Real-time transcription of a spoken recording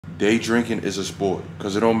day drinking is a sport,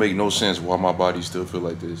 because it don't make no sense why my body still feel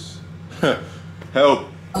like this. Help.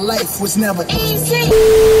 Life was never easy.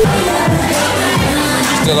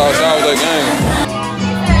 Still outside with that game.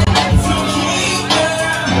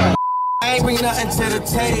 I ain't bring nothing to the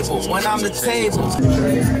table when I'm the table.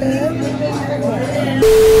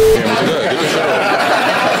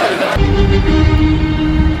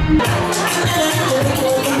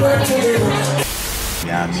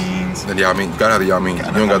 Yamins. The Yamins. You gotta have the Yamins. You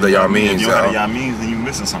don't got the Yamins. If you don't got the Yamins, then you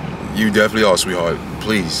missing something. You definitely are, sweetheart.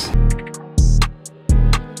 Please.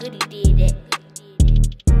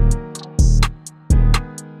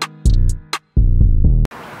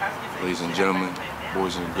 Ladies and gentlemen,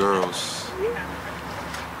 boys and girls,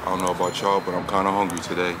 I don't know about y'all, but I'm kind of hungry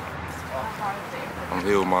today. I'm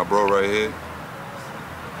here with my bro right here.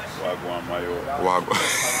 Wagwan Mayo. Wagwan.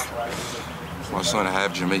 My son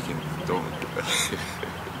half Jamaican. Don't.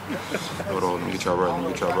 Hold on, let me get y'all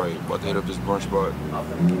right. About to hit up this brunch spot.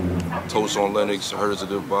 Toast on Lenox. I heard it's a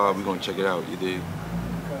good vibe. We're gonna check it out. You dig?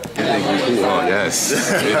 Oh, yes. You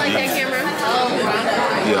like that camera?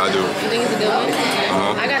 Yeah, I do. You think it's a good one?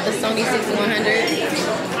 I got the Sony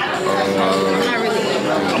 6100. Not really.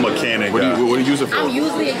 I'm a Canon guy. What do you use it for? I'm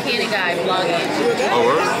usually a Canon guy vlogging. Oh,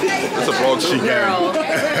 word? It's a vlog too. Girl.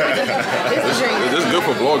 This is good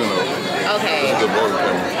for vlogging though. Okay. It's a good vlogging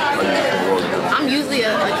camera. I use it for vlogging. I'm usually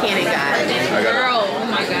a Canon guy. Girl, oh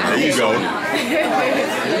my god. There you go.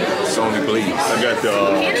 Sony, please. I got the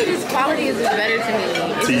Canon, just quality is just better to me.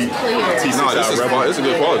 It's just clear. No, this is a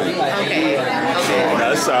good quality. Okay.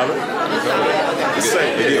 That's solid.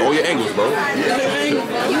 It get all your angles, bro. You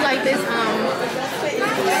like this tripod?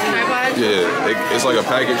 Yeah, it's like a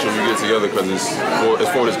package when you get together because it's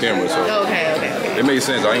for this camera. So Okay. it made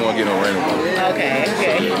sense. I didn't want to get no random one. Okay. It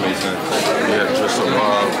made sense. We have just a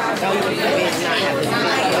vibe. We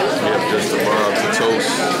have just a vibe to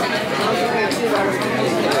toast.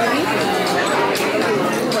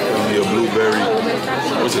 A blueberry.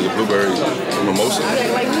 What's it? A blueberry mimosa?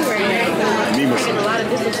 Mimosa.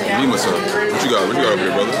 Mimosa. What you got? What you got over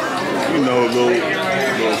here, brother? You know, a little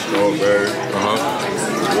strawberry.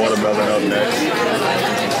 Watermelon up next.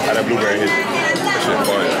 How that blueberry hit? That shit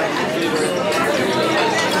fire.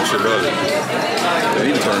 That shit does it. They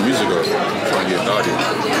need to turn the music up. I'm trying to get naughty.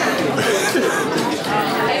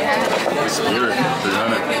 Spirit,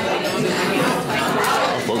 300.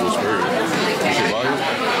 I fuck with Spirit. That shit fire?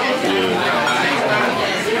 Yeah.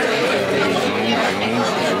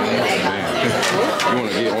 You want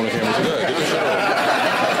to get on the camera today? Get the shit up.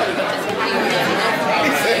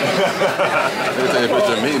 They take a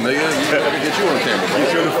picture of me, nigga. Let me get you on the camera, bro.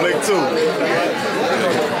 Get you in the flick too.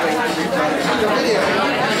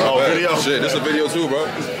 Oh, video. Shit, this is a video too, bro.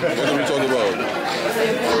 What are we talking about?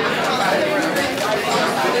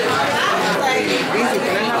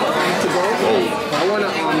 I want a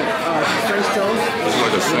French toast. It's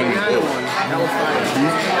like a salmon bowl.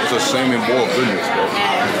 It's a salmon bowl business, bro.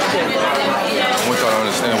 I want y'all to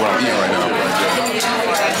understand what I'm eating right now, bro.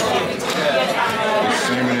 It's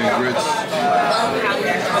salmon and grits.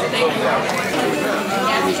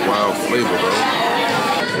 It's wild flavor, bro.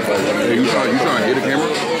 Hey, you trying to get a camera?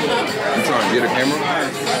 You trying to get a camera?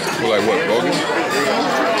 For like what, vlogging?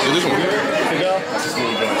 Yeah, this one. It's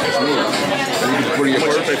smooth. And you can put it in your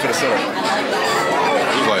purse? Pay for the setup.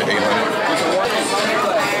 It's like 800.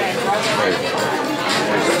 Hey.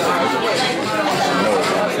 No,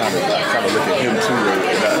 kind of look at him too,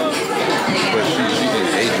 But she is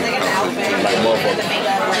Asian. like motherfucker.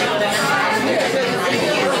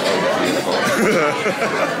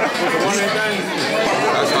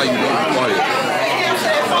 That's how you know you're quiet.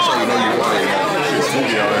 That's how you know you're quiet. She's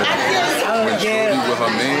smoothie on it. When Shorty with her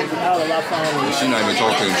man, and she not even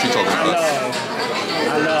talking, she talking to us. I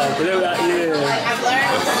know, but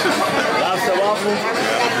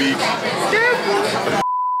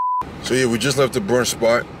So yeah, we just left the brunch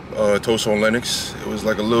spot, Toast on Lenox. It was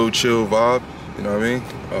like a little chill vibe, you know what I mean?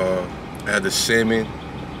 I had the salmon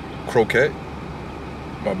croquette.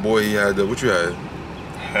 My boy, he had the, what you had?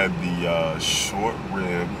 Had the short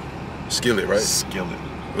rib Skillet, right? skillet.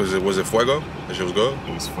 Was it fuego? That shit was good?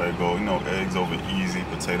 It was fuego. You know, eggs over easy.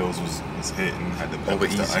 Potatoes was hitting. Had the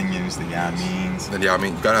peppers, the onions, the yamins. The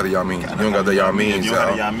Yamins. You gotta have the Yamins. You don't got the Yamins. If you don't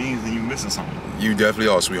have the yamins, then you missing something. You definitely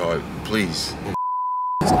are, sweetheart. Please.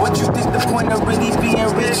 What you think the point of really being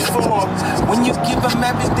rich for? When you give them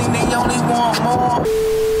everything, they only want more.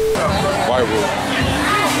 Viral.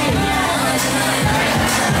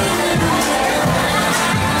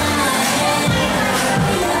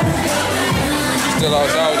 Still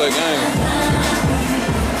outside with that game.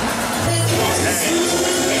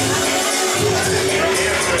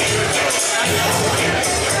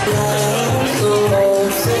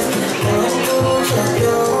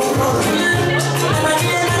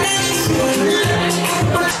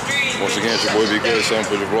 Once again, it's your boy Big Good, something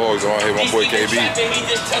for the vlogs. I hate my boy KB.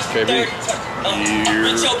 KB.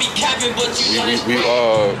 We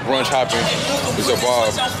brunch hopping. It's a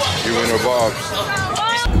vibe. You in the vibes.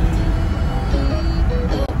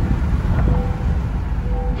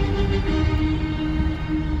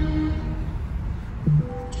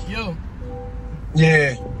 Yo.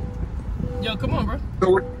 Yeah. Yo, come on, bro.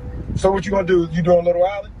 So what you gonna do? You doing Little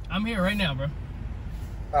Alley? I'm here right now, bro.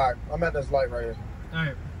 All right, I'm at this light right here. All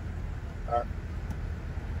right. All right.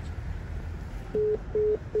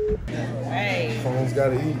 Hey. Phone's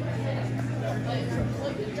gotta eat.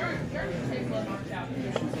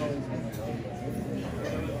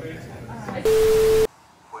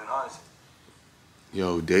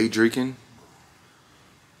 Yo, day drinking.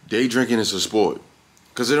 Day drinking is a sport.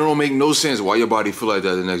 Cause it don't make no sense why your body feel like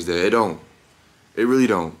that the next day. It don't. It really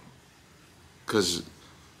don't. Cause,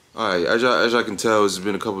 alright, as I can tell, it's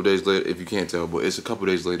been a couple days later. If you can't tell, but it's a couple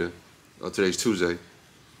days later. Today's Tuesday.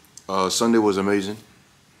 Sunday was amazing.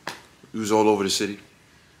 We was all over the city.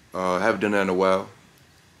 Haven't done that in a while.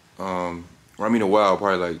 A while,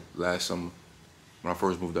 probably like last summer when I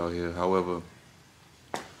first moved out here. However,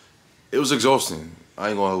 it was exhausting. I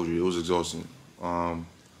ain't gonna hold you. It was exhausting. But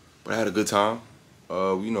I had a good time.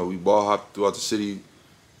 We ball hopped throughout the city,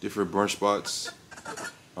 different brunch spots.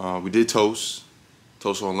 We did toast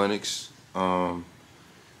on Lenox. Then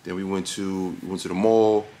we went to the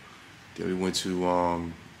mall. Then we went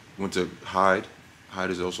to Hyde. Hyde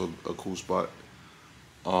is also a cool spot.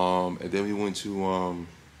 And then we went to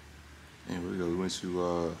we went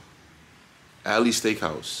to Alley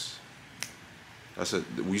Steakhouse. That's it.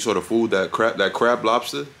 We saw the food, that crab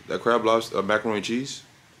lobster, macaroni and cheese.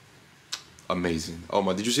 Amazing. Oh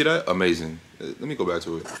my, did you see that? Amazing. Let me go back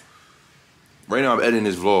to it. Right now I'm editing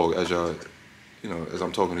this vlog as y'all, as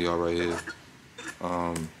I'm talking to y'all right here.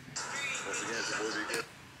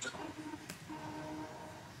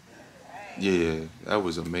 Yeah, that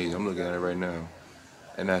was amazing. I'm looking at it right now.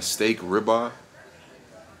 And that steak ribeye,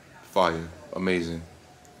 fire, amazing.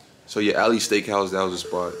 So yeah, Alley Steakhouse, that was a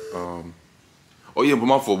spot. Oh yeah, but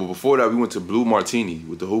my fault. But before that, we went to Blue Martini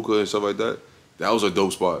with the hookah and stuff like that. That was a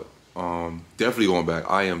dope spot. Definitely going back.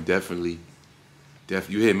 I am definitely.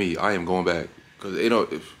 You hear me? I am going back because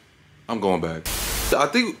I'm going back.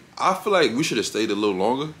 I feel like we should have stayed a little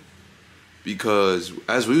longer because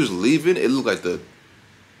as we was leaving, it looked like the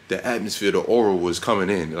atmosphere, the aura was coming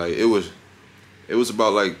in. Like it was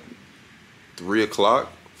about like 3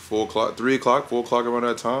 o'clock, 4 o'clock, 3 o'clock, 4 o'clock around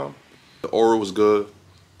that time. The aura was good.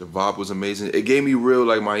 The vibe was amazing. It gave me real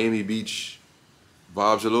like Miami Beach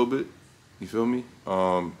vibes a little bit. You feel me?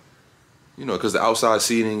 Because the outside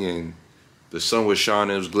seating and the sun was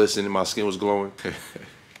shining, it was glistening, my skin was glowing.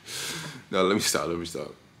 No, let me stop.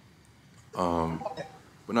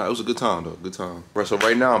 But no, it was a good time though, good time. Right, so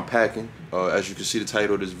right now I'm packing. As you can see the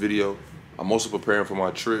title of this video, I'm also preparing for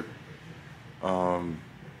my trip. So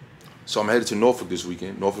I'm headed to Norfolk this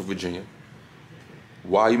weekend, Norfolk, Virginia.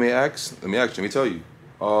 Why, you may ask? Let me tell you.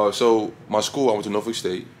 So my school, I went to Norfolk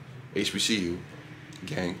State, HBCU,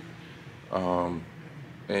 gang.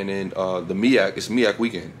 And then the MEAC, it's MEAC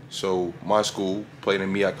weekend. So my school played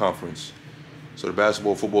in MEAC conference. So the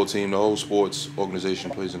basketball, football team, the whole sports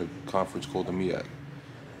organization plays in a conference called the MEAC.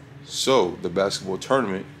 So the basketball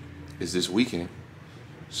tournament is this weekend.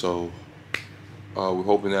 So we're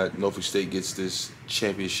hoping that Norfolk State gets this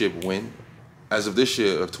championship win. As of this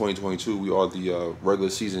year of 2022, we are the regular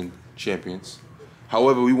season champions.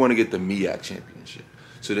 However, we want to get the MEAC championship.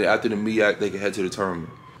 So that after the MEAC, they can head to the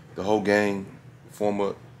tournament. The whole gang,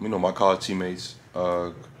 former, my college teammates,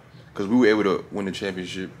 because we were able to win the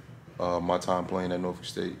championship my time playing at Norfolk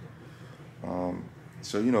State.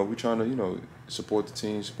 So, we're trying to, support the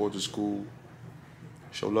team, support the school,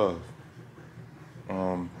 show love.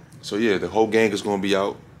 So, yeah, the whole gang is going to be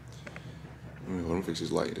out. Let me fix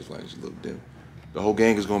this light. This light is a little dim. The whole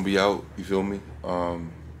gang is going to be out, you feel me?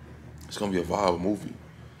 It's going to be a vibe movie.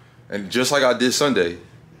 And just like I did Sunday,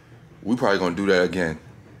 we probably going to do that again,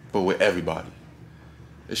 but with everybody.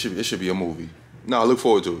 It should be a movie. No, I look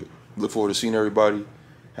forward to it. Look forward to seeing everybody.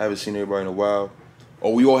 Haven't seen everybody in a while.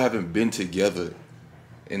 Or we all haven't been together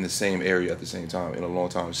in the same area at the same time in a long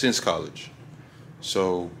time, since college.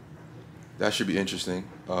 So that should be interesting.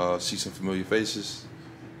 See some familiar faces,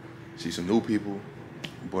 see some new people,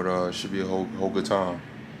 but it should be a whole good time.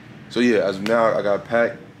 So yeah, as of now, I got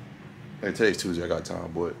packed. Hey, today's Tuesday, I got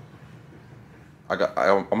time, but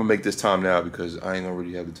I'm gonna make this time now because I ain't gonna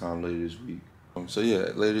really have the time later this week. So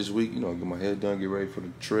yeah, later this week, get my hair done, get ready for the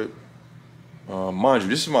trip. Mind you,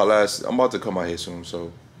 this is my last. I'm about to cut my hair soon,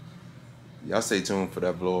 so y'all stay tuned for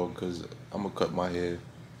that vlog because I'm gonna cut my hair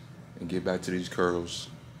and get back to these curls.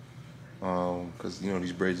 Cause you know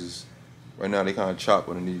these braids is, right now they kind of chop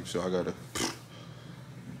underneath, so I gotta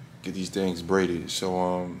get these things braided.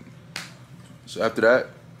 So so after that,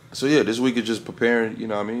 so yeah, this week is just preparing. You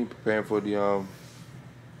know what I mean? Preparing for the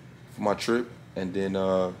for my trip, and then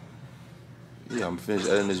yeah, I'm finished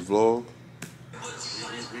editing this vlog.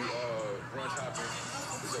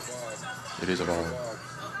 It is a vibe.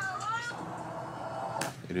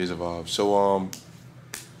 It is a vibe. So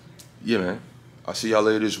yeah, man. I'll see y'all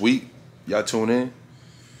later this week. Y'all tune in.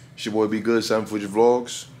 It's your boy Be Good, 7 Footage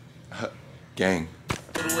Vlogs. Gang.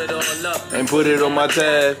 And put it on my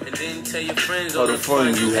tab. And then tell your friends all the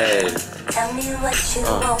fun you had. Tell me what you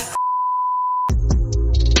want.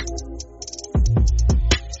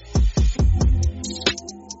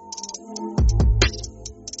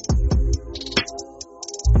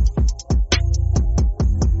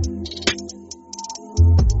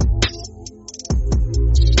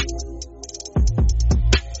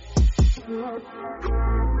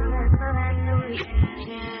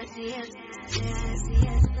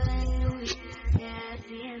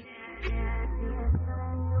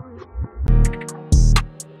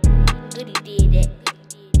 Goody did it.